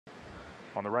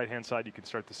On the right-hand side, you can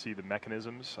start to see the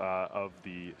mechanisms of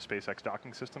the SpaceX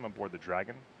docking system aboard the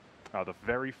Dragon. The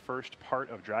very first part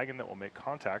of Dragon that will make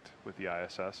contact with the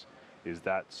ISS is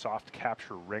that soft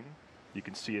capture ring. You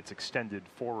can see it's extended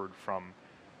forward from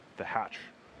the hatch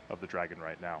of the Dragon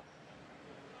right now.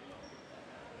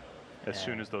 As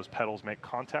soon as those pedals make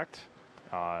contact,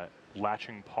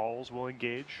 latching pawls will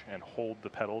engage and hold the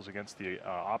pedals against the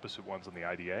opposite ones on the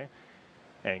IDA,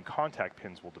 and contact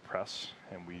pins will depress,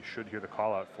 and we should hear the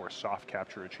call out for soft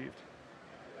capture achieved.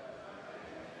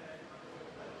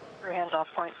 Crew hands off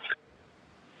point.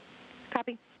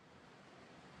 Copy.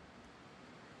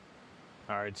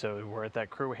 All right, so we're at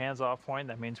that crew hands-off point.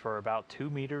 That means we're about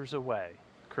 2 meters away.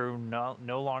 Crew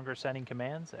no longer sending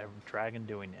commands. Dragon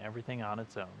doing everything on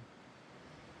its own.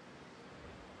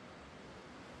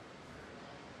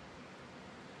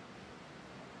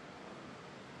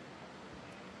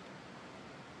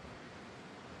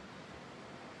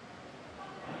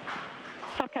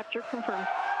 Soft capture confirmed.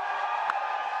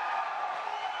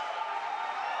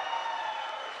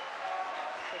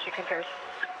 Station confirms.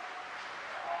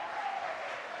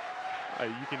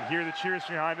 You can hear the cheers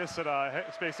behind us at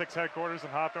SpaceX headquarters in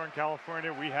Hawthorne,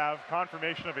 California. We have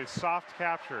confirmation of a soft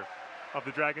capture of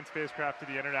the Dragon spacecraft to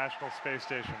the International Space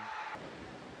Station.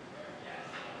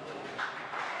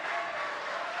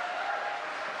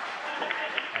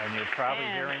 And you're probably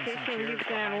hearing some cheers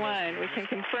behind us. We can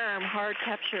confirm hard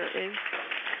capture is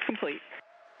complete.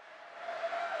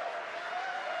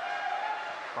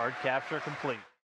 Hard capture complete.